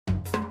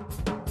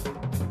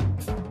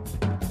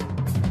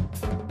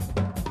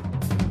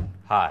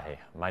Hi,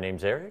 my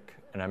name's Eric,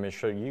 and I'm going to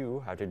show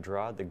you how to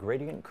draw the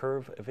gradient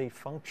curve of a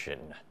function.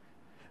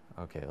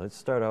 Okay, let's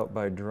start out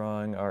by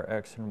drawing our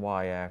x and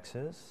y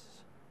axis.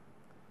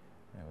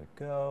 There we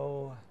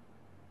go.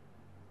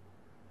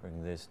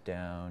 Bring this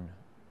down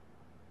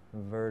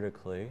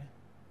vertically.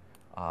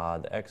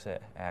 The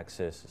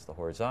x-axis is the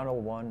horizontal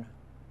one,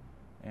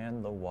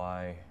 and the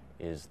y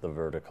is the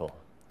vertical.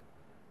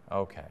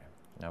 Okay,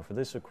 now for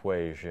this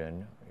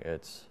equation,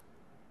 it's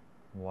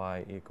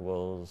y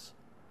equals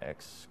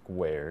x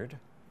squared.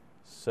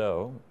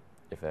 So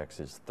if x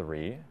is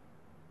 3,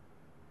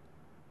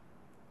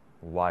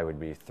 y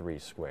would be 3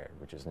 squared,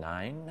 which is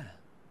 9.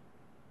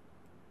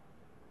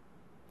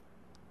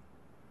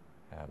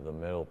 Have the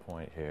middle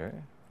point here.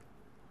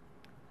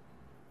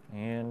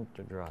 And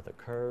to draw the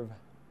curve,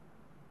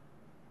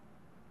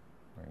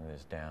 bring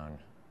this down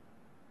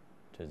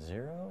to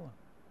 0.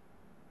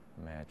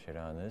 Match it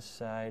on this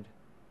side.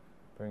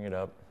 Bring it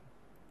up.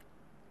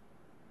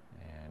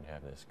 And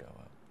have this go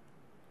up.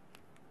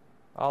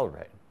 All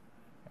right.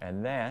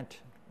 And that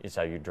is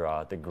how you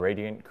draw the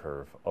gradient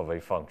curve of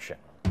a function.